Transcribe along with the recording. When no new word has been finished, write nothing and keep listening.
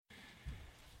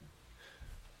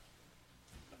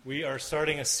We are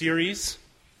starting a series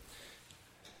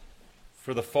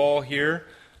for the fall here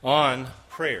on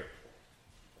prayer.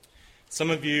 Some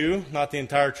of you, not the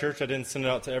entire church, I didn't send it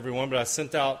out to everyone, but I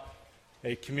sent out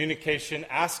a communication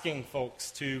asking folks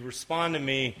to respond to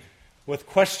me with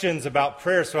questions about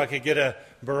prayer so I could get a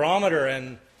barometer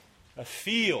and a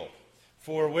feel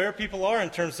for where people are in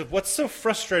terms of what's so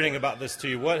frustrating about this to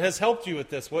you. What has helped you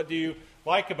with this? What do you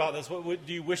like about this? What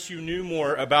do you wish you knew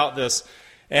more about this?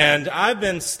 And I've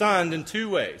been stunned in two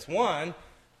ways. One,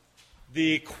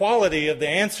 the quality of the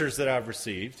answers that I've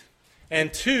received.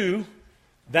 And two,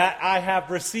 that I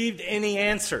have received any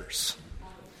answers.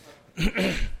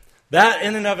 That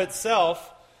in and of itself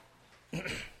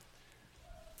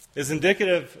is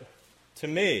indicative to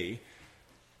me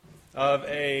of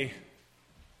a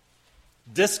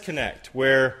disconnect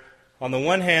where, on the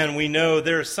one hand, we know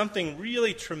there is something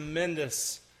really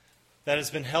tremendous that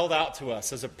has been held out to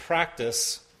us as a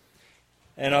practice,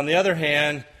 and on the other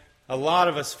hand, a lot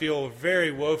of us feel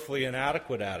very woefully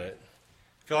inadequate at it.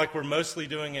 Feel like we're mostly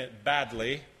doing it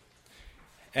badly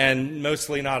and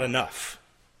mostly not enough.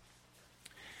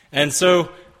 And so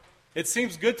it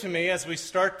seems good to me as we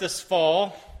start this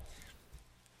fall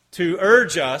to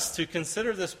urge us to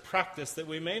consider this practice that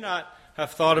we may not have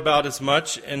thought about as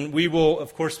much, and we will,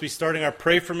 of course, be starting our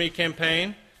Pray For Me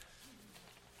campaign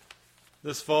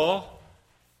this fall.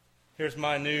 Here's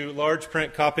my new large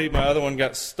print copy. My other one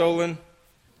got stolen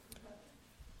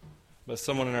by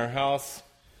someone in our house.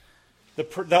 The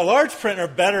large print are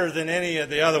better than any of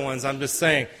the other ones, I'm just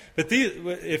saying. But these,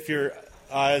 if your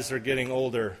eyes are getting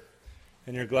older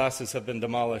and your glasses have been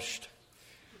demolished,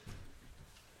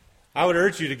 I would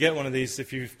urge you to get one of these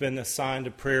if you've been assigned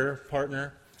a prayer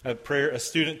partner, a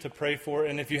student to pray for.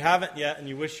 And if you haven't yet and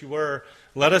you wish you were,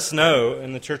 let us know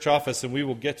in the church office and we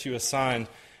will get you assigned.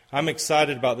 I'm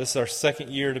excited about this. Our second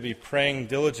year to be praying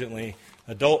diligently,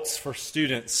 adults for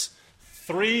students.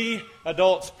 3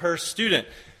 adults per student.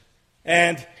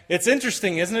 And it's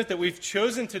interesting, isn't it, that we've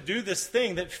chosen to do this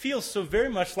thing that feels so very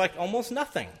much like almost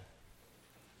nothing.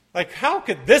 Like, how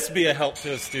could this be a help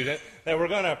to a student that we're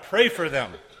going to pray for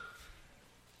them?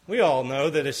 We all know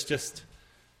that it's just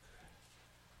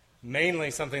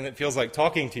mainly something that feels like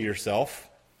talking to yourself.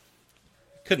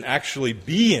 It couldn't actually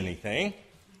be anything.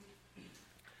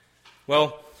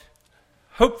 Well,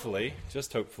 hopefully,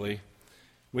 just hopefully,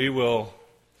 we will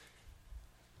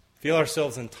feel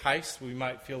ourselves enticed. We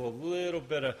might feel a little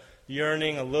bit of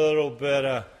yearning, a little bit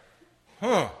of,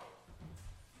 I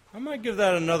might give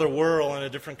that another whirl in a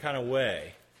different kind of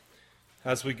way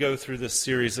as we go through this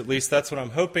series. At least that's what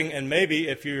I'm hoping. And maybe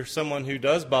if you're someone who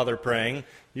does bother praying,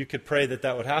 you could pray that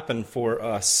that would happen for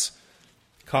us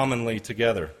commonly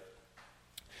together.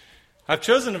 I've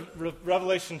chosen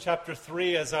Revelation chapter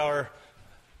 3 as our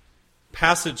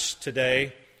passage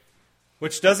today,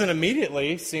 which doesn't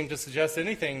immediately seem to suggest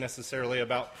anything necessarily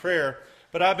about prayer.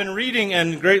 But I've been reading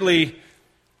and greatly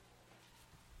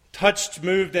touched,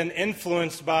 moved, and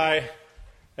influenced by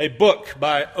a book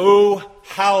by O.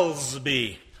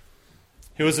 Halsby.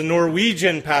 He was a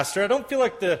Norwegian pastor. I don't feel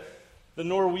like the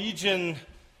Norwegian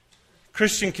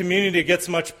Christian community gets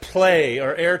much play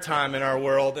or airtime in our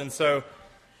world, and so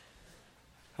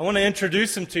I want to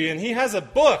introduce him to you. And he has a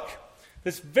book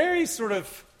that's very sort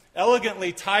of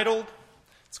elegantly titled.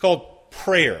 It's called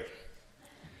Prayer.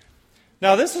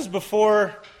 Now, this was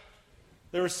before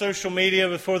there was social media,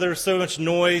 before there was so much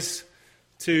noise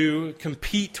to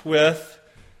compete with.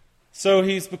 So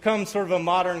he's become sort of a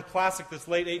modern classic, this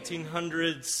late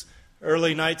 1800s,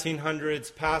 early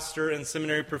 1900s pastor and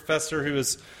seminary professor who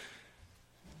was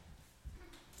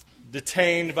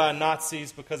detained by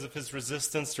Nazis because of his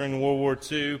resistance during World War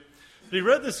II. But he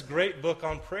wrote this great book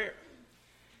on prayer.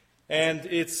 And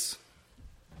it's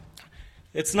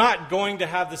not going to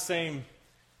have the same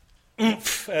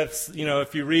oomph as,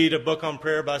 if you read a book on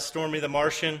prayer by Stormy the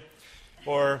Martian,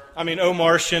 O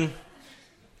Martian,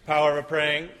 Power of a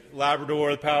Praying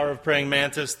Labrador, The Power of a Praying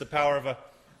Mantis, The Power of a...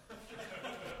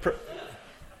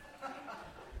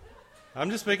 I'm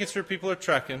just making sure people are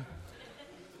tracking.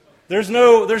 There's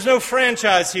no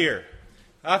franchise here.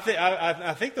 I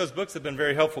think those books have been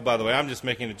very helpful, by the way. I'm just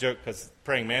making a joke because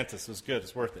Praying Mantis was good.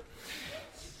 It's worth it.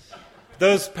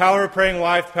 Those Power of Praying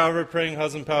Wife, Power of Praying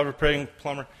Husband, Power of Praying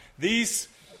Plumber. These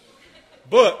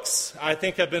books, I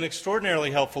think, have been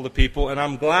extraordinarily helpful to people, and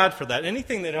I'm glad for that.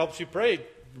 Anything that helps you pray,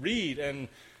 read, and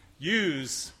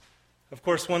use. Of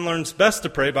course, one learns best to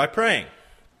pray by praying.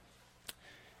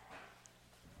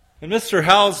 And Mr.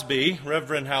 Halsby,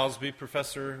 Reverend Halsby,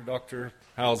 Professor Dr.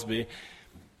 Halsby,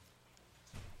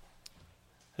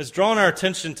 has drawn our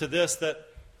attention to this, that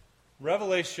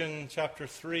Revelation chapter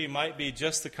 3 might be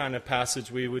just the kind of passage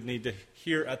we would need to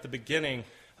hear at the beginning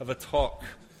of a talk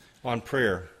on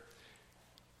prayer.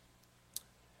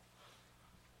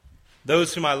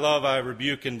 Those whom I love, I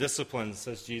rebuke and discipline,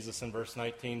 says Jesus in verse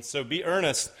 19. So be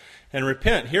earnest and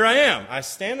repent. Here I am. I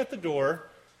stand at the door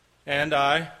and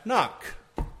I knock.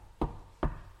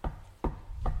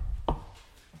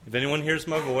 If anyone hears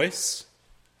my voice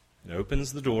and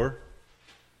opens the door,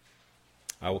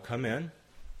 I will come in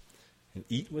and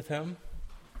eat with him,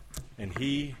 and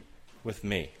he with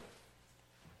me.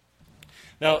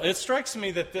 Now, it strikes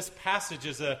me that this passage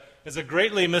is a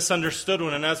greatly misunderstood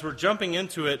one, and as we're jumping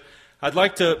into it, I'd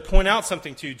like to point out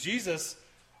something to you. Jesus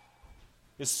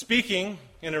is speaking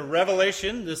in a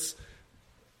revelation. This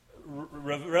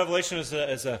revelation is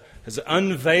an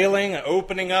unveiling, an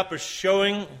opening up, a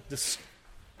showing, this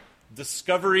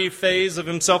discovery phase of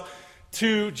himself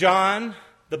to John,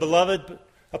 the beloved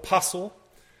apostle,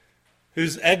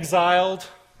 who's exiled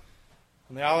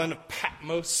on the island of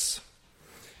Patmos.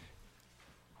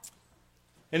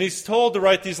 And he's told to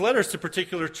write these letters to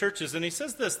particular churches. And he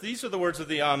says this, these are the words of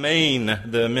the Amen,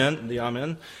 the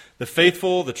Amen, the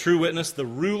faithful, the true witness, the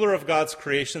ruler of God's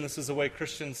creation. This is the way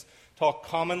Christians talk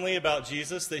commonly about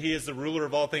Jesus, that he is the ruler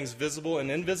of all things visible and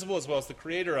invisible, as well as the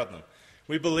creator of them.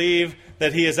 We believe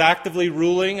that he is actively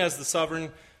ruling as the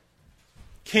sovereign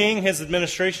king. His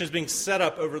administration is being set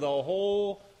up over the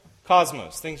whole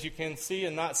cosmos, things you can see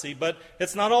and not see, but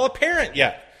it's not all apparent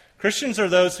yet. Christians are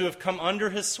those who have come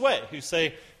under his sway, who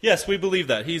say, yes, we believe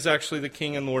that. He's actually the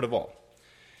king and Lord of all.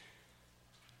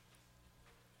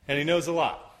 And he knows a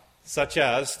lot, such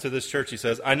as, to this church he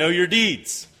says, I know your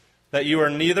deeds, that you are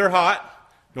neither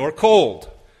hot nor cold.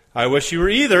 I wish you were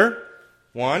either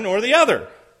one or the other.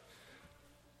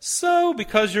 So,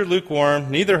 because you're lukewarm,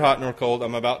 neither hot nor cold,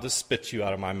 I'm about to spit you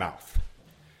out of my mouth.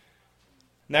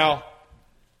 Now,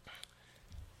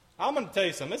 I'm going to tell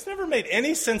you something. It's never made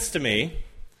any sense to me.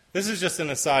 This is just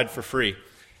an aside for free.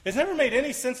 It's never made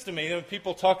any sense to me when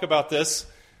people talk about this.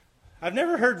 I've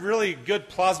never heard really good,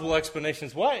 plausible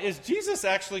explanations. Why is Jesus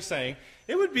actually saying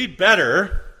it would be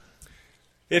better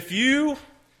if you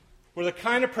were the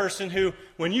kind of person who,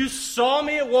 when you saw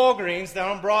me at Walgreens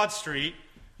down on Broad Street,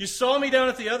 you saw me down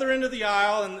at the other end of the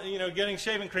aisle and, getting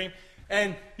shaving cream,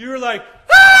 and you were like,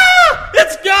 ah,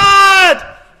 it's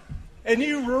God! And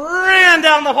you ran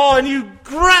down the hall and you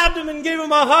grabbed him and gave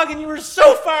him a hug and you were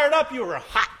so fired up. You were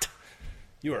hot.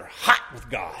 You were hot with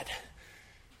God.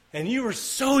 And you were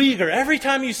so eager. Every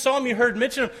time you saw him, you heard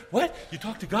mention of, what? You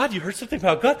talked to God? You heard something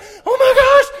about God? Oh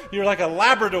my gosh! You're like a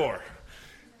Labrador.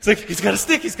 It's like, he's got a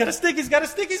stick, he's got a stick, he's got a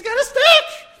stick, he's got a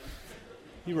stick!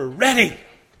 You were ready.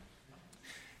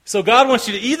 So God wants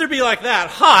you to either be like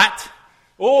that, hot,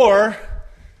 or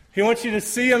he wants you to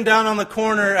see him down on the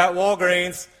corner at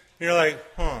Walgreens. You're like,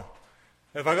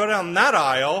 if I go down that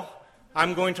aisle,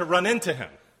 I'm going to run into him.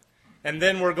 And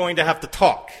then we're going to have to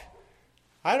talk.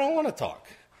 I don't want to talk.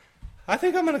 I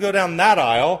think I'm going to go down that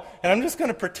aisle, and I'm just going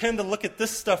to pretend to look at this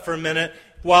stuff for a minute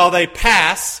while they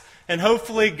pass, and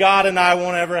hopefully God and I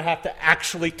won't ever have to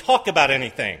actually talk about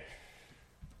anything,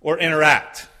 or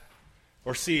interact,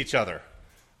 or see each other,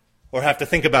 or have to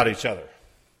think about each other.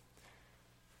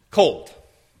 Cold.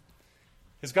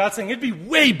 Is God saying, it'd be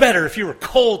way better if you were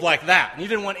cold like that, and you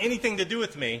didn't want anything to do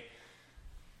with me,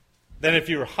 than if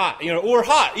you were hot, or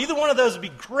hot. Either one of those would be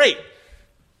great.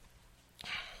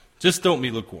 Just don't be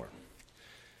lukewarm.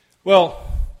 Well,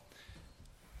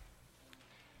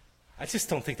 I just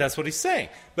don't think that's what he's saying.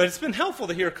 But it's been helpful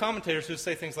to hear commentators who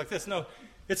say things like this. No,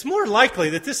 it's more likely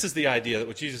that this is the idea that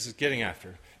what Jesus is getting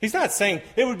after. He's not saying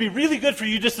it would be really good for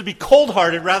you just to be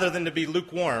cold-hearted rather than to be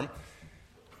lukewarm.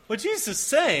 What Jesus is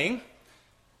saying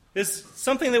is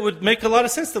something that would make a lot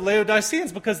of sense to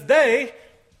Laodiceans, because they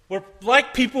were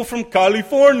like people from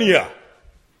California.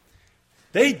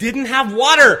 They didn't have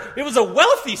water. It was a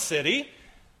wealthy city,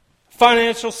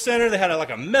 financial center. They had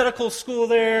a medical school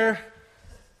there.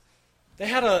 They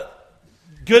had a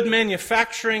good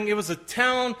manufacturing. It was a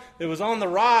town that was on the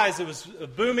rise. It was a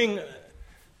booming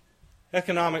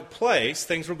economic place.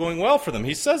 Things were going well for them.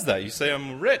 He says that. You say,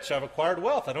 I'm rich. I've acquired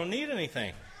wealth. I don't need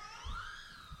anything.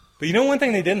 But you know one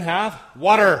thing they didn't have?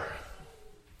 Water.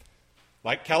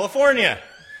 Like California.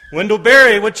 Wendell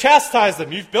Berry would chastise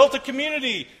them. You've built a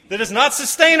community that is not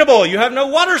sustainable. You have no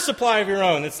water supply of your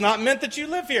own. It's not meant that you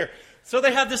live here. So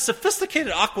they had this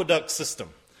sophisticated aqueduct system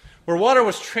where water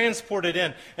was transported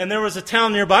in. And there was a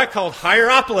town nearby called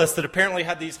Hierapolis that apparently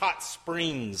had these hot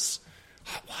springs.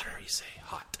 Hot water, you say,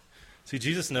 hot. See,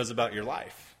 Jesus knows about your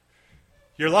life.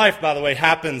 Your life, by the way,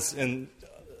 happens in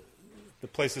the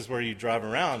places where you drive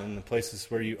around and the places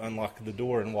where you unlock the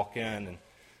door and walk in and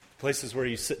places where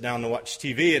you sit down to watch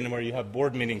TV and where you have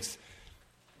board meetings.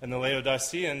 And the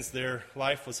Laodiceans, their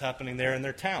life was happening there in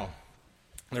their town,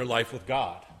 their life with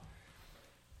God.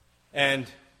 And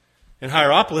in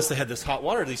Hierapolis, they had this hot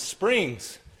water, these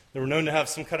springs that were known to have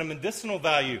some kind of medicinal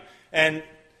value. And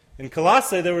in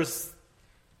Colossae, there was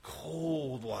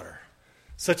cold water,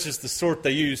 such as the sort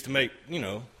they used to make,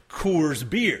 Coors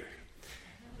beer.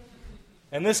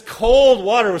 And this cold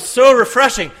water was so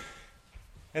refreshing.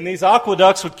 And these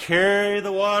aqueducts would carry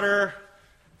the water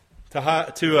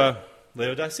to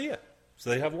Laodicea, so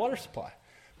they have water supply.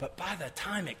 But by the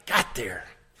time it got there,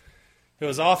 it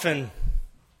was not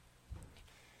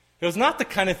the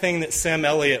kind of thing that Sam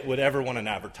Elliott would ever want to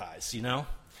advertise,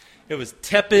 It was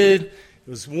tepid, it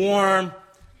was warm.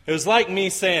 It was like me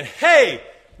saying, hey,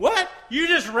 what? You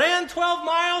just ran 12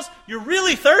 miles? You're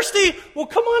really thirsty? Well,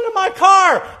 come on to my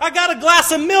car. I got a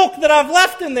glass of milk that I've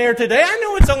left in there today. I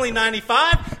know it's only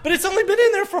 95, but it's only been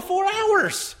in there for 4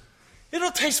 hours. It'll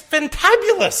taste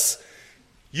fantabulous.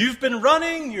 You've been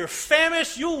running, you're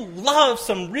famished, you'll love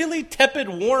some really tepid,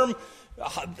 warm,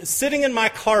 sitting in my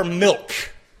car milk.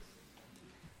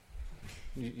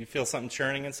 You feel something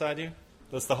churning inside you?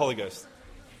 That's the Holy Ghost.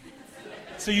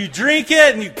 So you drink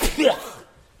it and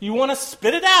you want to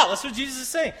spit it out. That's what Jesus is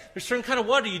saying. There's a certain kind of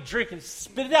water you drink and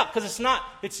spit it out because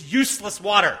it's useless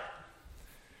water.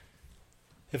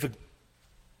 If a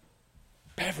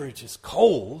beverage is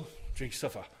cold, drink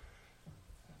yourself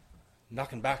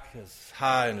knocking back as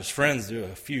high and his friends do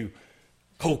a few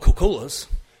cold Coca-Colas.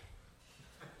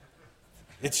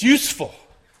 It's useful.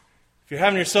 If you're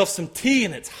having yourself some tea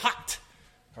and it's hot,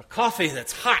 or coffee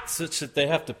that's hot, such that they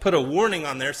have to put a warning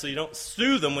on there so you don't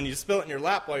sue them when you spill it in your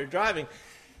lap while you're driving.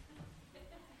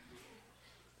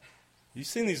 You've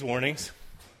seen these warnings.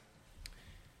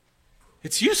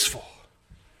 It's useful.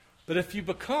 But if you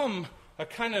become a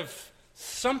kind of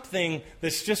something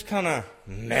that's just kind of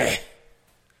meh,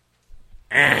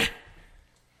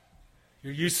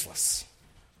 you're useless.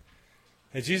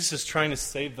 And Jesus is trying to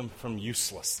save them from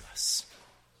uselessness.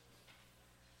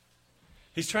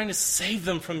 He's trying to save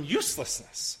them from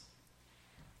uselessness.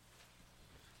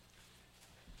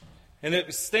 And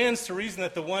it stands to reason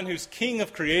that the one who's king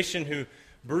of creation, who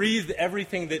breathed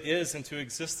everything that is into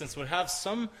existence, would have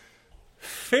some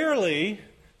fairly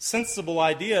sensible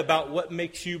idea about what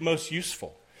makes you most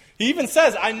useful. He even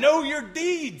says, I know your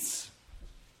deeds.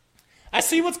 I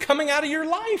see what's coming out of your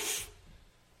life.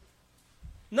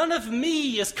 None of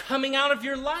me is coming out of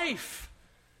your life.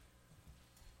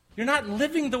 You're not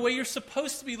living the way you're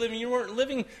supposed to be living. You aren't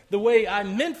living the way I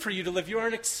meant for you to live. You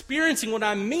aren't experiencing what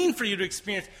I mean for you to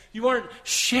experience. You aren't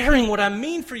sharing what I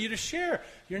mean for you to share.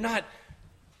 You're not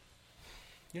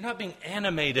being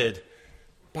animated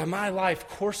by my life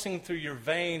coursing through your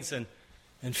veins and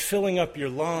filling up your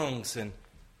lungs and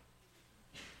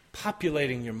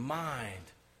populating your mind,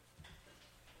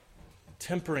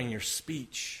 tempering your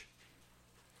speech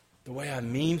the way I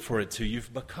mean for it to.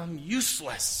 You've become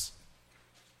useless.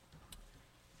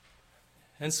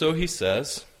 And so he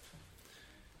says,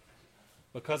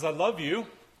 because I love you,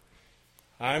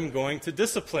 I'm going to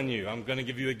discipline you. I'm going to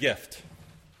give you a gift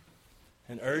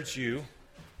and urge you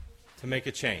to make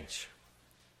a change.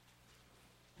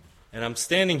 And I'm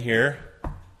standing here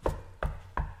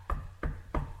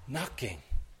knocking.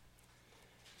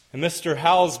 And Mr.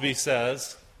 Halsby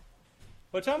says,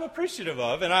 which I'm appreciative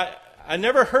of, and I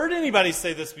never heard anybody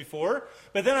say this before,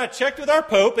 but then I checked with our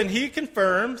Pope and he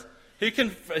confirmed,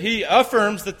 he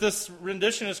affirms that this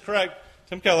rendition is correct.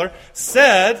 Tim Keller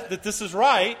said that this is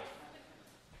right.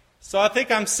 So I think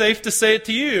I'm safe to say it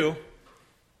to you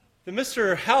that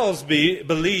Mr. Halsby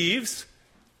believes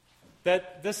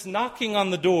that this knocking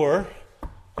on the door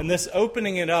and this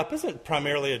opening it up isn't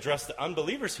primarily addressed to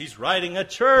unbelievers. He's writing a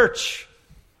church.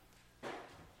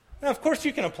 Now, of course,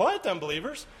 you can apply it to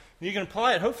unbelievers. You can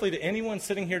apply it, hopefully, to anyone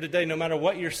sitting here today, no matter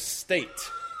what your state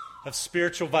of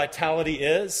spiritual vitality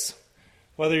is.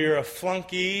 Whether you're a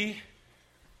flunky,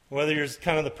 whether you're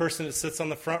kind of the person that sits on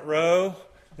the front row,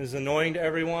 is annoying to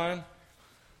everyone.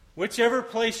 Whichever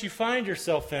place you find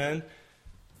yourself in,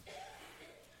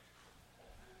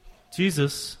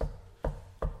 Jesus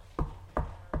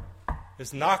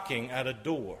is knocking at a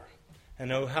door.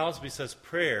 And O. Halsby says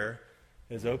prayer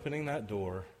is opening that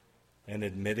door and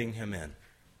admitting him in.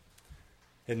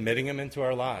 Admitting him into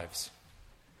our lives.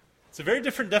 It's a very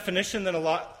different definition than a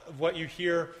lot of what you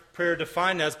hear prayer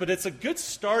defined as, but it's a good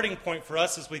starting point for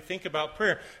us as we think about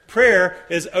prayer. Prayer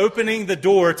is opening the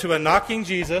door to a knocking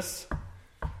Jesus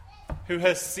who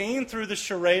has seen through the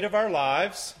charade of our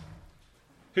lives,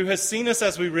 who has seen us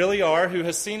as we really are, who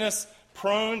has seen us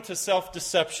prone to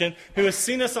self-deception, who has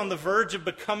seen us on the verge of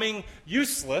becoming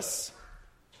useless,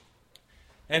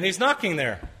 and he's knocking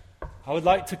there. I would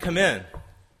like to come in.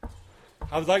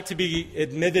 I would like to be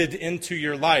admitted into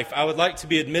your life. I would like to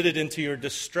be admitted into your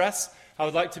distress. I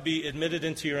would like to be admitted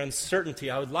into your uncertainty.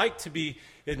 I would like to be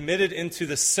admitted into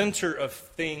the center of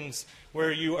things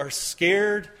where you are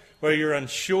scared, where you're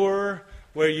unsure,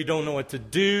 where you don't know what to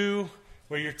do,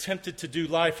 where you're tempted to do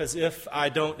life as if I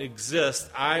don't exist.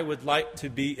 I would like to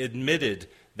be admitted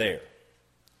there.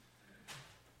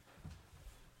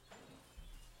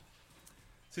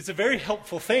 See, it's a very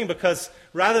helpful thing because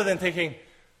rather than thinking,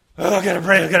 oh, I gotta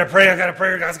pray,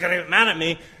 God's gonna get mad at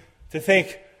me, to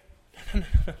think, no.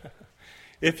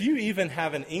 If you even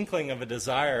have an inkling of a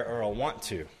desire or a want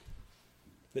to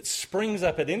that springs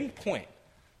up at any point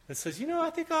that says, I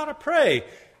think I ought to pray,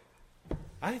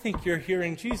 I think you're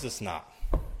hearing Jesus not.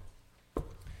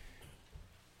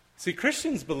 See,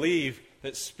 Christians believe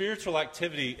that spiritual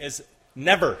activity is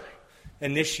never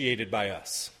initiated by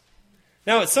us.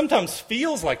 Now, it sometimes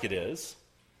feels like it is.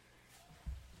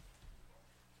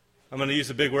 I'm going to use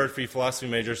a big word for you philosophy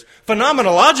majors.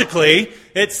 Phenomenologically,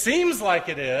 it seems like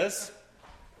it is.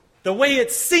 The way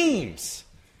it seems.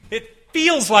 It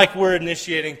feels like we're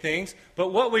initiating things,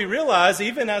 but what we realize,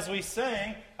 even as we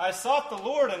sang, I sought the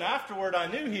Lord, and afterward I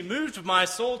knew He moved my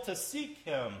soul to seek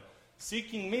Him.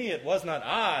 Seeking me, it was not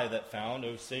I that found,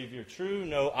 O Savior true,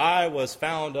 no, I was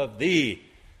found of Thee.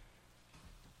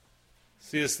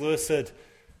 C.S. Lewis said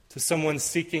to someone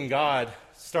seeking God,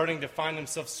 starting to find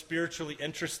himself spiritually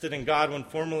interested in God when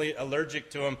formerly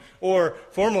allergic to Him, or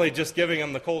formerly just giving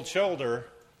Him the cold shoulder,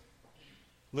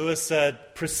 Lewis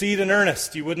said, proceed in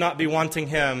earnest. You would not be wanting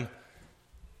Him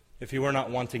if He were not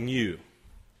wanting you.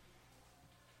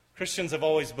 Christians have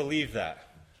always believed that.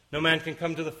 No man can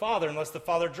come to the Father unless the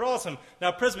Father draws him.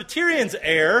 Now, Presbyterians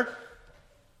err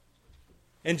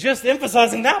in just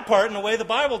emphasizing that part in a way the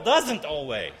Bible doesn't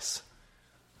always.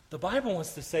 The Bible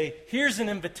wants to say, here's an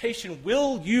invitation.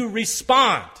 Will you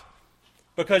respond?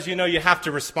 Because you have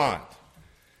to respond.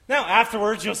 Now,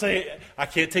 afterwards, you'll say, I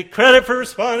can't take credit for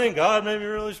responding. God made me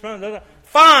really respond.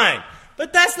 Fine.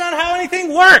 But that's not how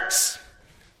anything works.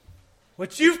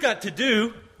 What you've got to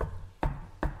do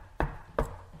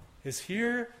is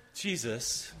hear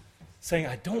Jesus saying,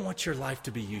 I don't want your life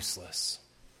to be useless.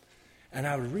 And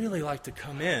I would really like to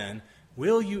come in.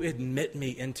 Will you admit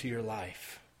me into your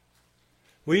life?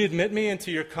 Will you admit me into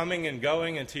your coming and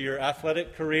going, into your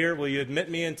athletic career? Will you admit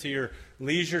me into your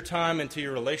leisure time, into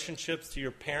your relationships, to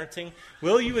your parenting?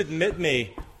 Will you admit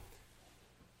me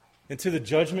into the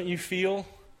judgment you feel,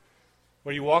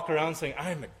 where you walk around saying,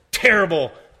 I'm a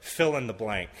terrible fill in the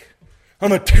blank.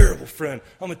 I'm a terrible friend.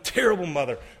 I'm a terrible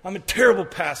mother. I'm a terrible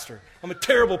pastor. I'm a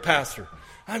terrible pastor.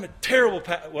 I'm a terrible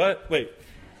what? Wait.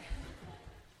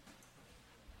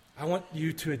 I want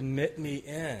you to admit me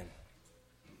in.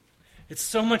 It's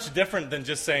so much different than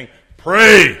just saying,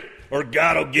 pray or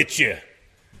God will get you.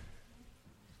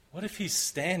 What if He's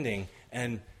standing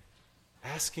and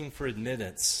asking for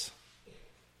admittance,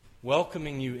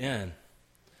 welcoming you in?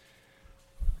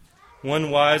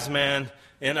 One wise man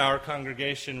in our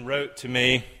congregation wrote to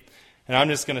me, and I'm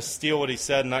just going to steal what he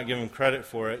said and not give him credit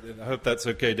for it. I hope that's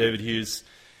okay, David Hughes.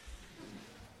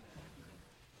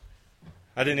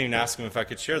 I didn't even ask him if I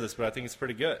could share this, but I think it's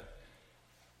pretty good.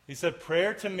 He said,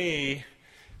 prayer to me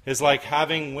is like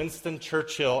having Winston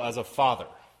Churchill as a father.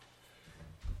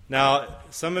 Now,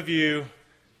 some of you,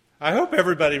 I hope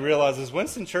everybody realizes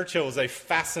Winston Churchill was a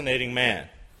fascinating man.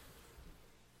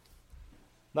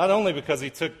 Not only because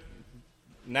he took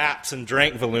naps and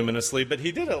drank voluminously, but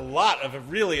he did a lot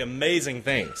of really amazing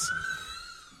things.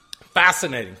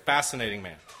 Fascinating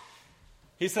man.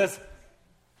 He says,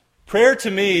 prayer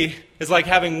to me is like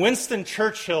having Winston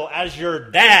Churchill as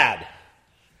your dad.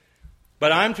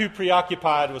 But I'm too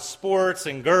preoccupied with sports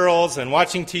and girls and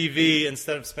watching TV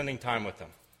instead of spending time with them.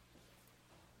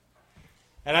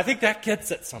 And I think that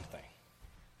gets at something.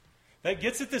 That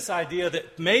gets at this idea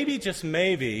that maybe, just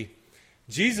maybe,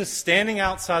 Jesus standing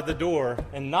outside the door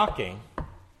and knocking,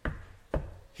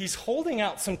 He's holding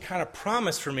out some kind of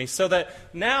promise for me so that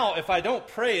now if I don't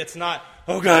pray, it's not,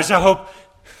 oh gosh, I hope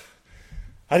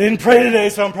I didn't pray today,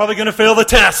 so I'm probably going to fail the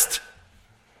test.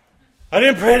 I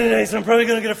didn't pray today, so I'm probably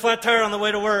going to get a flat tire on the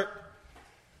way to work.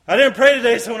 I didn't pray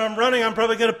today, so when I'm running, I'm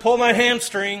probably going to pull my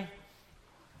hamstring.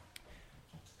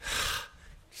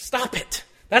 Stop it.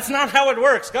 That's not how it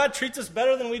works. God treats us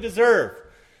better than we deserve.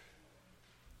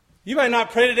 You might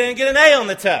not pray today and get an A on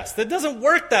the test. It doesn't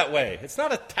work that way. It's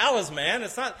not a talisman.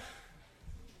 It's not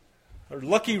a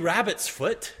lucky rabbit's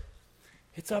foot.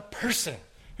 It's a person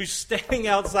who's standing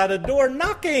outside a door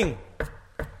knocking.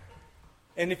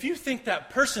 And if you think that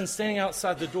person standing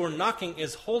outside the door knocking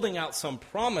is holding out some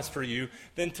promise for you,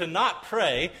 then to not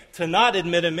pray, to not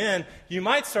admit him in, you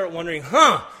might start wondering,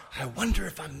 I wonder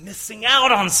if I'm missing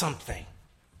out on something.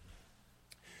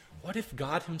 What if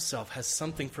God himself has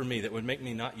something for me that would make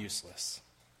me not useless?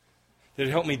 That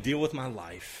would help me deal with my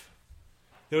life?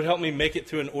 That would help me make it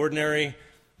through an ordinary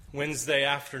Wednesday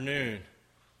afternoon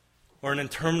or an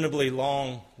interminably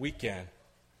long weekend?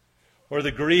 Or the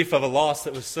grief of a loss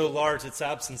that was so large its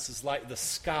absence is like the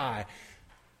sky.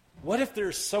 What if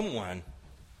there's someone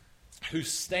who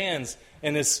stands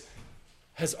and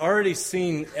has already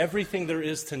seen everything there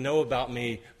is to know about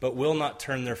me, but will not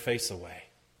turn their face away?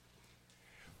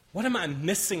 What am I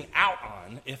missing out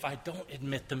on if I don't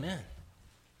admit them in?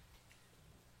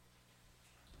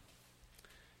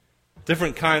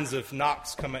 Different kinds of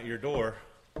knocks come at your door.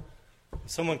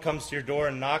 Someone comes to your door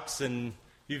and knocks and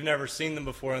you've never seen them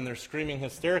before and they're screaming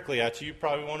hysterically at you, you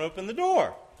probably won't open the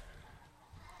door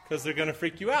because they're going to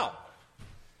freak you out.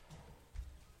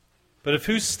 But if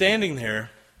who's standing there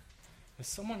is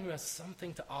someone who has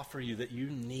something to offer you that you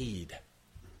need,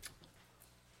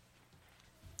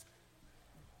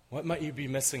 what might you be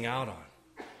missing out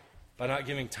on by not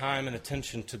giving time and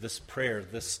attention to this prayer,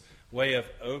 this way of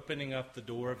opening up the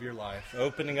door of your life,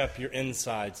 opening up your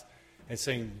insides and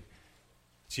saying,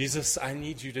 Jesus, I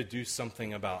need you to do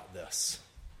something about this.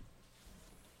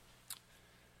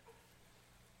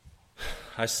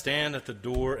 I stand at the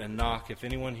door and knock. If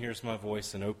anyone hears my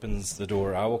voice and opens the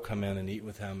door, I will come in and eat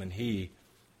with him and he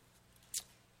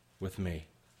with me.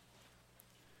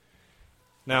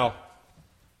 Now,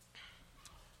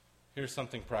 here's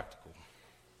something practical.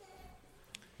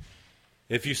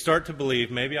 If you start to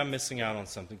believe, maybe I'm missing out on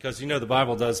something, because the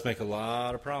Bible does make a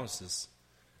lot of promises.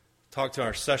 Talked to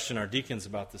our session, our deacons,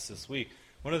 about this week.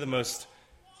 One of the most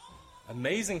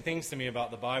amazing things to me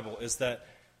about the Bible is that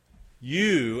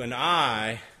you and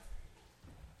I,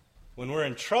 when we're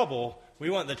in trouble, we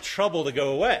want the trouble to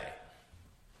go away.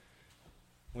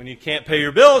 When you can't pay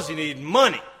your bills, you need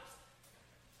money.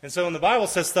 And so when the Bible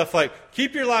says stuff like,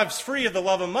 keep your lives free of the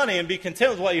love of money and be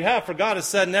content with what you have, for God has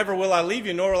said, never will I leave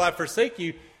you, nor will I forsake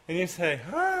you. And you say,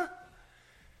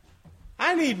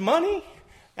 I need money,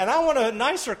 and I want a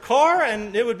nicer car,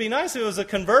 and it would be nice if it was a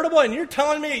convertible, and you're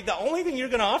telling me the only thing you're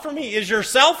going to offer me is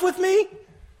yourself with me?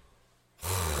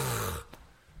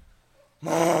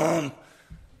 Mom,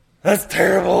 that's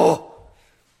terrible.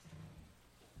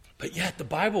 But yet the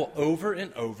Bible over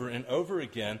and over and over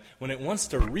again, when it wants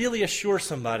to really assure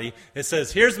somebody, it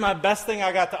says, here's my best thing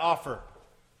I got to offer.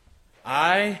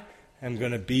 I am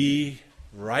going to be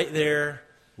right there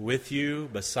with you,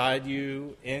 beside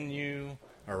you, in you,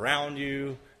 around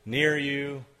you, near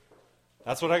you.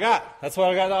 That's what I got. That's what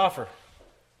I got to offer.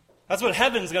 That's what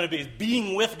heaven's going to be,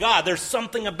 being with God. There's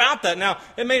something about that. Now,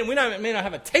 we may not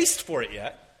have a taste for it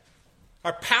yet.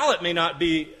 Our palate may not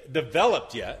be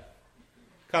developed yet.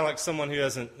 Kind of like someone who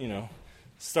hasn't,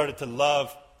 started to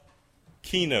love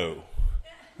quinoa.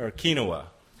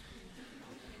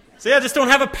 See, I just don't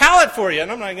have a palate for you,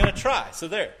 and I'm not going to try. So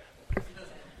there.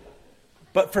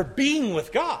 But for being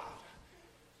with God,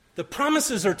 the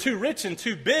promises are too rich and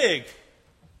too big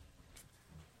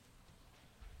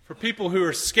for people who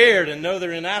are scared and know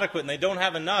they're inadequate and they don't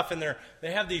have enough, and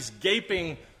they have these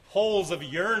gaping holes of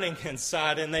yearning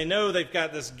inside, and they know they've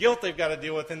got this guilt they've got to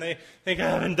deal with, and they think, I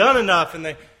haven't done enough,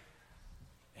 and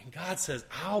God says,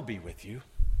 I'll be with you,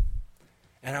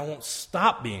 and I won't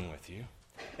stop being with you,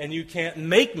 and you can't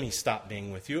make me stop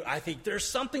being with you. I think there's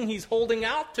something he's holding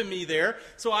out to me there,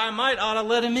 so I might ought to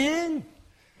let him in.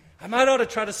 I might ought to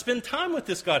try to spend time with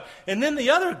this God. And then the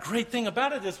other great thing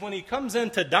about it is when he comes in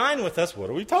to dine with us, what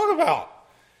do we talk about?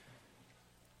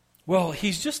 Well,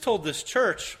 he's just told this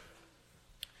church,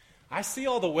 I see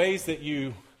all the ways that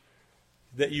you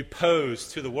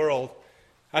pose to the world.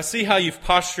 I see how you've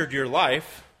postured your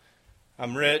life.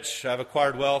 I'm rich. I've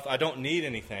acquired wealth. I don't need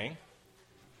anything.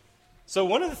 So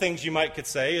one of the things you could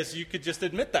say is you could just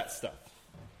admit that stuff.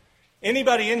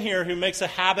 Anybody in here who makes a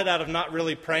habit out of not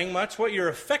really praying much, what you're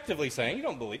effectively saying, you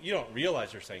don't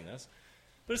realize you're saying this,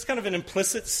 but it's kind of an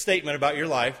implicit statement about your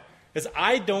life, is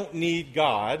I don't need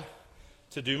God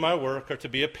to do my work or to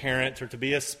be a parent or to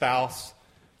be a spouse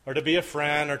or to be a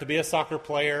friend or to be a soccer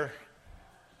player.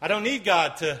 I don't need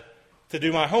God to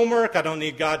do my homework. I don't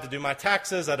need God to do my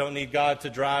taxes. I don't need God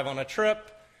to drive on a trip.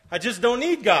 I just don't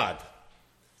need God.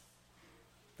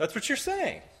 That's what you're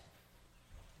saying.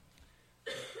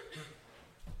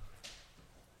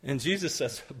 And Jesus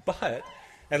says, but,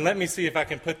 and let me see if I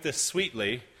can put this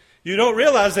sweetly, you don't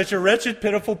realize that you're wretched,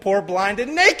 pitiful, poor, blind,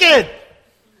 and naked.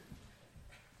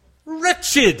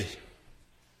 Wretched.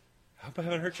 hope I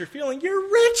haven't hurt your feeling.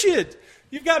 You're wretched.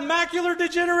 You've got macular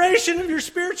degeneration of your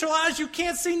spiritual eyes. You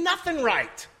can't see nothing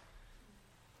right.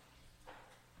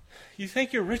 You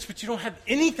think you're rich, but you don't have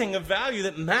anything of value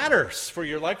that matters for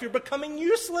your life. You're becoming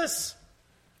useless.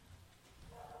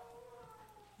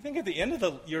 You think at the end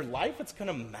of your life it's going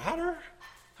to matter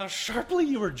how sharply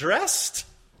you were dressed?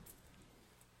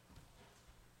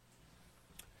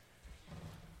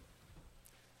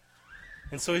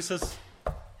 And so he says,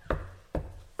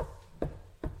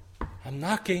 I'm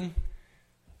knocking.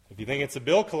 If you think it's a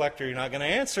bill collector, you're not going to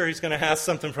answer. He's going to ask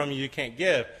something from you can't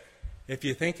give. If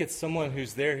you think it's someone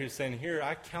who's there who's saying, here,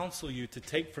 I counsel you to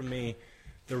take from me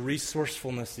the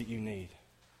resourcefulness that you need.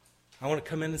 I want to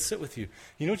come in and sit with you.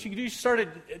 You know what you can do? You started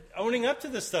owning up to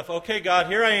this stuff. Okay, God,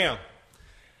 here I am.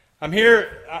 I'm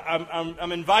here.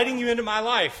 I'm inviting you into my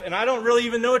life, and I don't really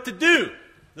even know what to do.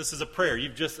 This is a prayer.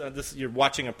 You're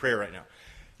watching a prayer right now.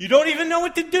 You don't even know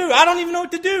what to do. I don't even know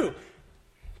what to do.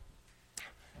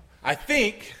 I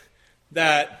think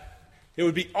that it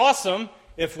would be awesome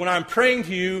if when I'm praying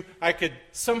to you, I could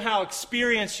somehow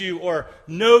experience you or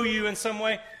know you in some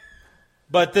way.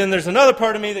 But then there's another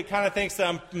part of me that kind of thinks that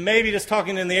I'm maybe just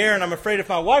talking in the air, and I'm afraid if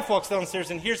my wife walks downstairs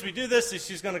and hears me do this,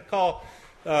 she's going to call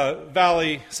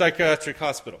Valley Psychiatric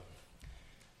Hospital.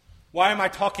 Why am I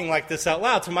talking like this out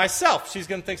loud to myself? She's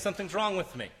going to think something's wrong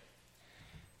with me.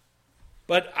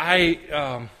 But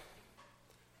I'm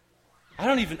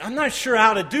not sure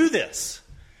how to do this.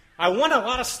 I want a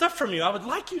lot of stuff from you. I would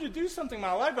like you to do something in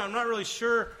my life, but I'm not really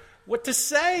sure what to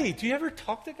say. Do you ever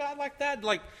talk to God like that?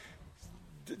 Like,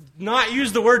 not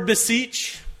use the word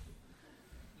beseech?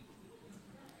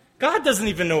 God doesn't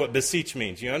even know what beseech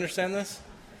means. You understand this?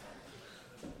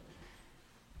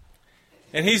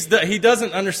 And he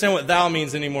doesn't understand what thou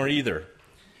means anymore either.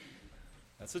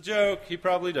 That's a joke. He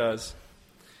probably does.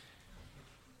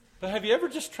 But have you ever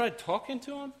just tried talking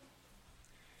to him?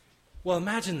 Well,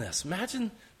 imagine this.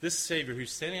 Imagine this Savior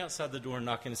who's standing outside the door and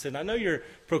knocking and saying, I know your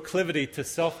proclivity to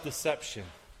self-deception.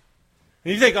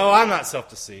 And you think, oh, I'm not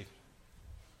self-deceived.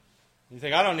 You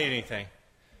think, I don't need anything.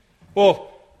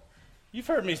 Well, you've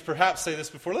heard me perhaps say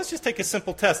this before. Let's just take a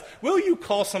simple test. Will you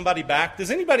call somebody back? Does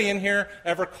anybody in here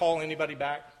ever call anybody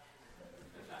back?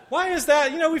 Why is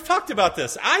that? We've talked about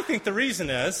this. I think the reason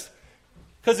is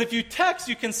because if you text,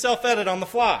 you can self-edit on the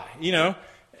fly.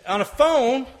 On a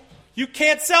phone, you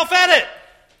can't self-edit.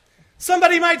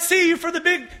 Somebody might see you for the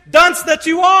big dunce that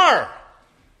you are.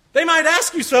 They might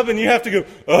ask you something, and you have to go,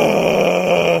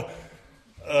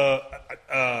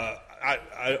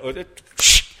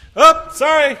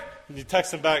 sorry. And you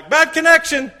text them back, bad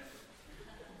connection.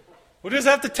 We'll just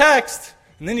have to text.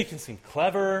 And then you can seem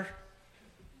clever,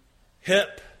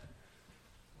 hip,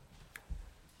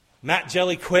 Matt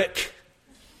Jelly quick.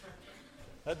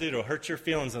 That dude will hurt your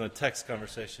feelings in a text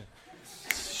conversation.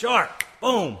 Sharp.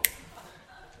 Boom.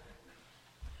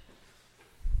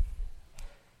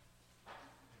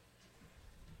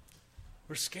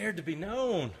 We're scared to be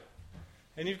known.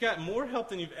 And you've got more help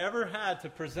than you've ever had to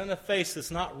present a face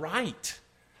that's not right.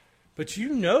 But you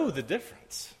know the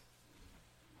difference.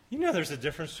 You know there's a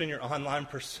difference between your online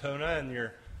persona and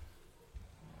your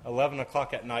 11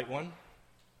 o'clock at night one.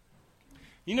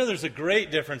 You know there's a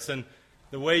great difference in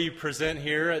the way you present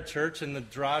here at church and the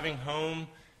driving home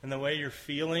and the way you're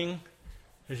feeling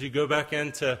as you go back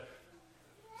into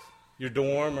your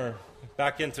dorm or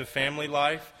back into family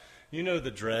life. You know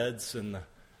the dreads and the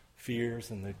fears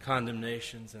and the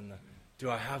condemnations and the, do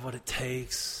I have what it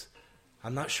takes?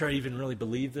 I'm not sure I even really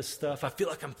believe this stuff. I feel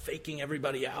like I'm faking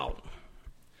everybody out.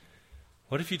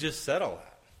 What if you just said all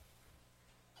that?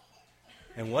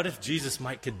 And what if Jesus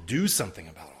could do something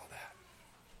about all that?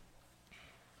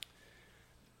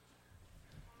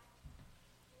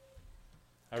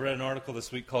 I read an article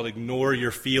this week called Ignore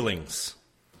Your Feelings.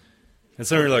 And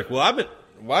some of you are like, well,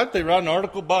 why did they write an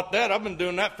article about that? I've been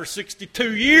doing that for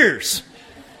 62 years.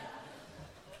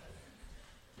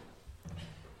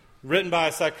 Written by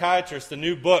a psychiatrist, a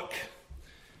new book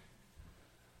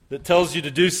that tells you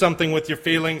to do something with your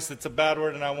feelings. That's a bad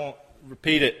word, and I won't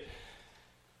repeat it.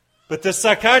 But this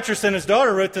psychiatrist and his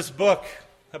daughter wrote this book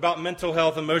about mental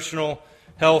health, emotional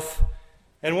health.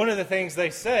 And one of the things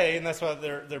they say, and that's why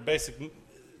their basic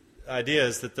idea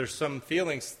is that there's some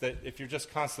feelings that if you're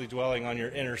just constantly dwelling on your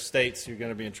inner states, you're going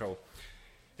to be in trouble.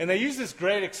 And they use this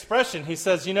great expression. He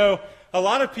says, a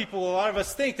lot of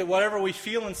us think that whatever we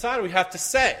feel inside, we have to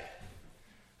say.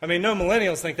 I mean, no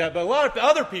millennials think that, but a lot of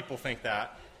other people think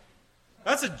that.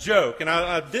 That's a joke, and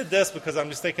I did this because I'm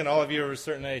just thinking all of you are a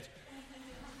certain age.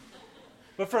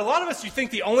 But for a lot of us, you think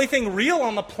the only thing real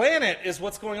on the planet is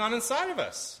what's going on inside of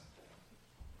us.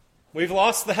 We've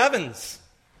lost the heavens.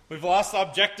 We've lost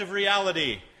objective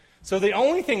reality. So the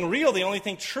only thing real, the only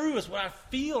thing true is what I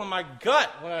feel in my gut,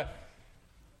 what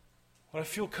I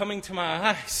feel coming to my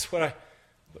eyes, what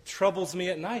troubles me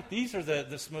at night. These are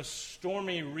the most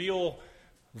stormy, real,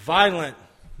 violent,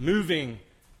 moving,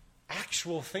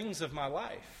 actual things of my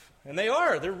life. And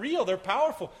they're real, they're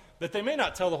powerful, but they may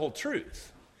not tell the whole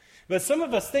truth. But some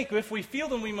of us think if we feel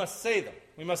them, we must say them.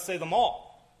 We must say them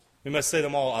all. We must say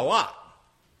them all a lot.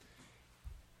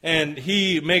 And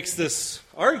he makes this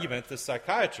argument, this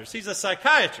psychiatrist. He's a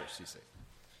psychiatrist, you see.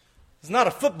 He's not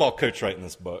a football coach writing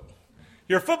this book.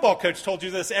 Your football coach told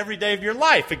you this every day of your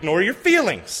life. Ignore your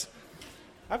feelings.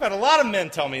 I've had a lot of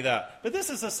men tell me that. But this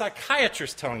is a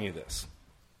psychiatrist telling you this.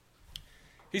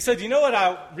 He said, you know what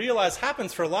I realize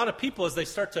happens for a lot of people as they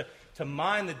start to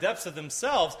mine the depths of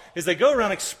themselves is they go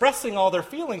around expressing all their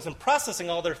feelings and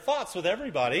processing all their thoughts with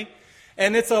everybody.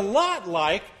 And it's a lot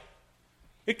like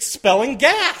expelling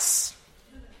gas.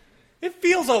 It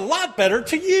feels a lot better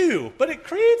to you, but it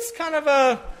creates kind of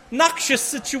a noxious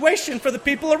situation for the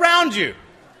people around you.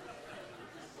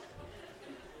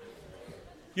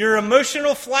 Your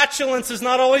emotional flatulence is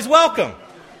not always welcome,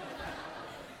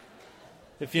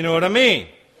 if you know what I mean.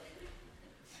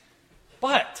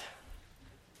 But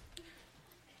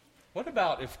what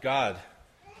about if God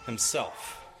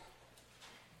himself,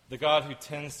 the God who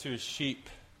tends to his sheep,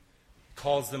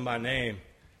 calls them by name,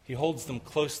 he holds them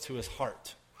close to his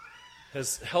heart,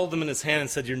 has held them in his hand and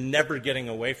said, you're never getting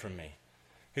away from me.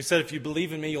 Who said, if you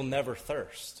believe in me, you'll never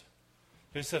thirst.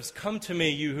 Who says, come to me,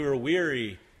 you who are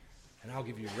weary, and I'll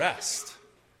give you rest.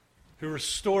 Who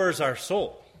restores our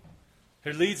soul.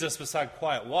 Who leads us beside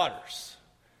quiet waters.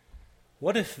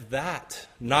 What if that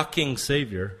knocking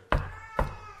Savior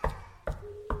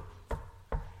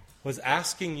was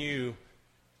asking you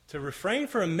to refrain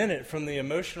for a minute from the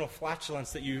emotional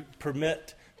flatulence that you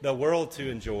permit the world to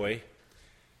enjoy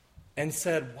and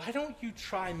said, why don't you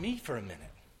try me for a minute?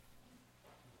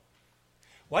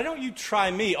 Why don't you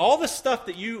try me? All the stuff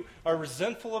that you are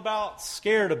resentful about,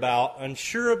 scared about,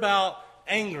 unsure about,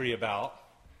 angry about,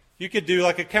 you could do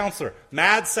like a counselor.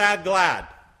 Mad, sad, glad.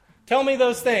 Tell me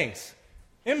those things.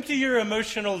 Empty your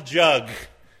emotional jug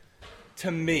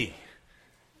to me.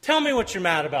 Tell me what you're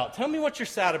mad about. Tell me what you're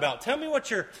sad about. Tell me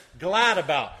what you're glad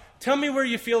about. Tell me where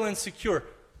you feel insecure.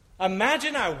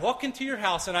 Imagine I walk into your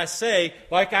house and I say,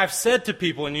 like I've said to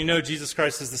people, and you know Jesus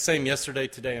Christ is the same yesterday,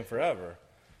 today, and forever.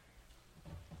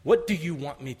 What do you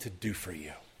want me to do for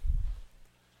you?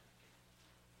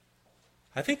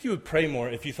 I think you would pray more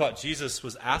if you thought Jesus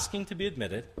was asking to be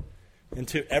admitted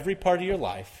into every part of your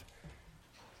life.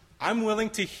 I'm willing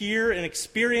to hear and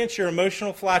experience your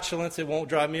emotional flatulence. It won't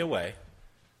drive me away.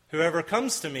 Whoever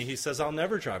comes to me, he says, I'll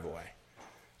never drive away.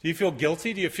 Do you feel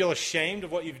guilty? Do you feel ashamed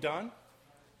of what you've done?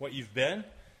 What you've been?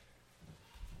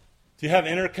 Do you have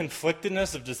inner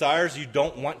conflictedness of desires you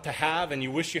don't want to have and you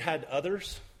wish you had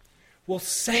others? Well,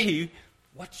 say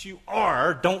what you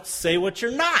are. Don't say what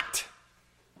you're not.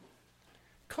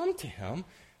 Come to him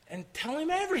and tell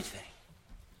him everything.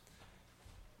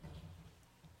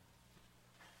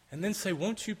 And then say,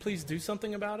 won't you please do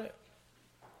something about it?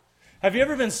 Have you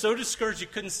ever been so discouraged you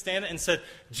couldn't stand it and said,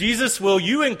 Jesus, will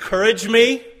you encourage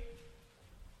me?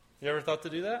 You ever thought to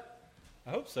do that?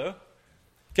 I hope so.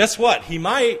 Guess what? He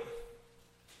might.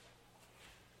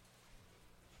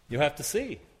 You'll have to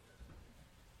see.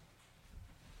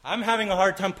 I'm having a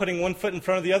hard time putting one foot in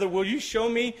front of the other. Will you show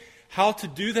me how to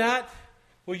do that?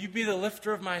 Will you be the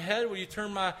lifter of my head? Will you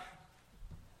turn my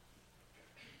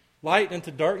light into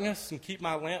darkness and keep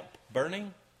my lamp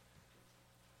burning?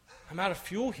 I'm out of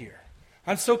fuel here.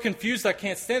 I'm so confused I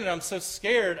can't stand it. I'm so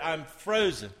scared I'm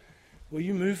frozen. Will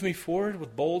you move me forward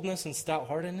with boldness and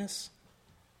stout-heartedness?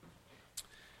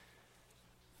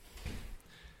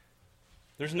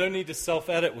 There's no need to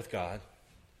self-edit with God.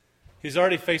 He's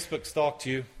already Facebook stalked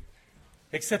you.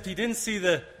 Except he didn't see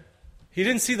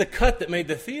the cut that made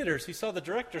the theaters. He saw the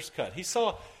director's cut. He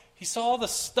saw all the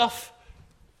stuff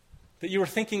that you were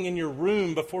thinking in your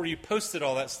room before you posted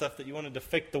all that stuff that you wanted to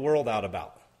fake the world out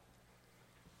about.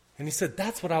 And he said,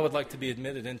 that's what I would like to be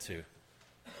admitted into,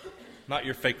 not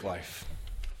your fake life.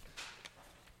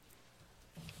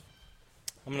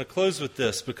 I'm going to close with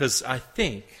this because I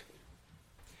think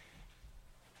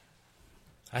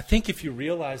if you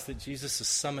realize that Jesus is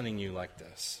summoning you like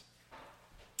this,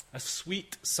 a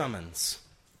sweet summons,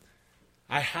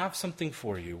 I have something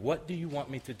for you. What do you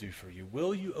want me to do for you?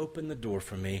 Will you open the door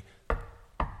for me?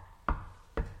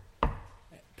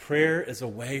 Prayer is a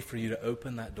way for you to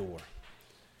open that door.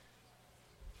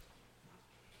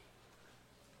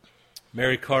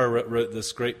 Mary Carr wrote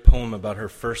this great poem about her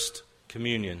first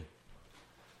communion.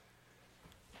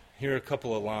 Here are a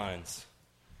couple of lines.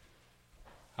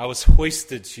 I was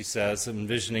hoisted, she says,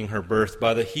 envisioning her birth,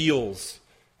 by the heels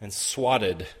and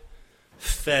swatted,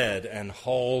 fed and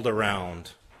hauled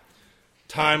around.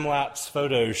 Time-lapse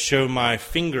photos show my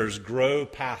fingers grow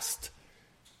past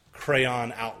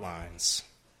crayon outlines.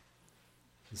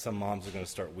 And some moms are going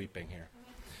to start weeping here.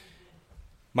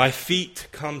 My feet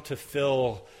come to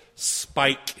fill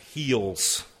spike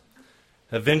heels.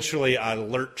 Eventually, I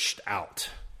lurched out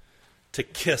to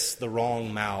kiss the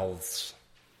wrong mouths,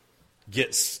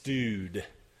 get stewed,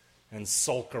 and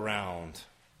sulk around.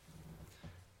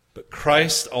 But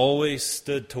Christ always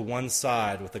stood to one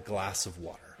side with a glass of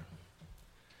water.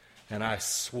 And I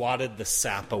swatted the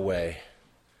sap away.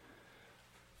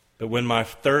 But when my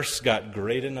thirst got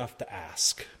great enough to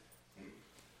ask,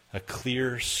 a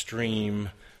clear stream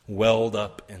welled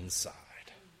up inside,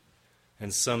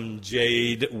 and some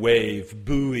jade wave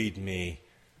buoyed me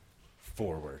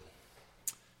forward.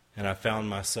 And I found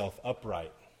myself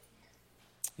upright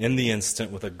in the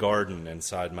instant with a garden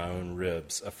inside my own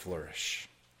ribs aflourish.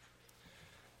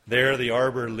 There the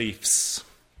arbor leafs,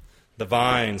 the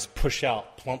vines push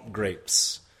out plump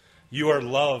grapes. You are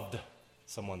loved,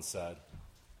 someone said.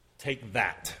 Take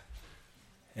that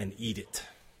and eat it.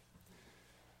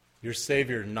 Your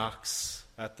Savior knocks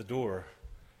at the door.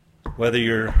 Whether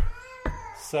you're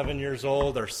 7 years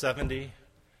old or 70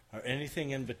 or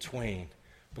anything in between,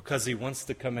 because he wants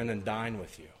to come in and dine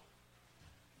with you.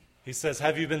 He says,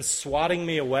 have you been swatting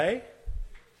me away?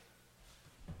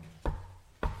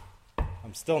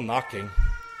 I'm still knocking.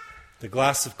 The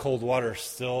glass of cold water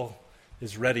still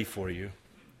is ready for you.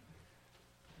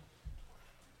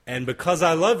 And because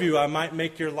I love you, I might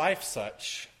make your life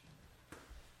such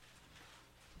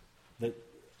that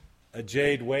a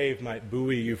jade wave might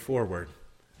buoy you forward.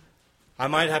 I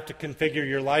might have to configure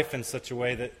your life in such a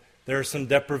way that there are some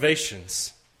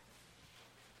deprivations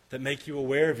that make you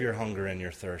aware of your hunger and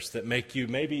your thirst, that make you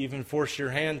maybe even force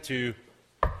your hand to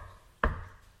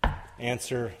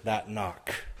answer that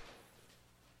knock.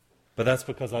 But that's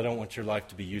because I don't want your life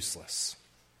to be useless.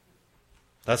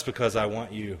 That's because I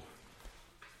want you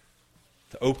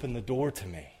to open the door to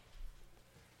me.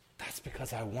 That's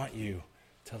because I want you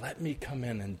to let me come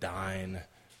in and dine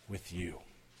with you.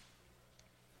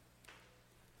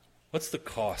 What's the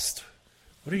cost?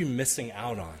 What are you missing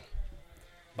out on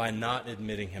by not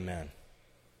admitting him in?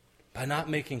 By not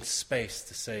making space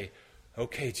to say,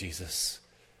 okay, Jesus,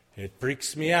 it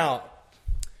freaks me out,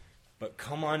 but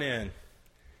come on in,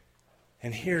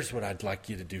 and here's what I'd like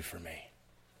you to do for me.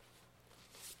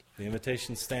 The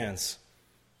invitation stands.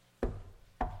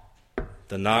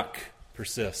 The knock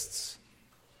persists,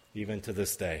 even to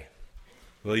this day.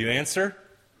 Will you answer,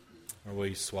 or will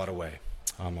you swat away?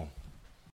 Amen.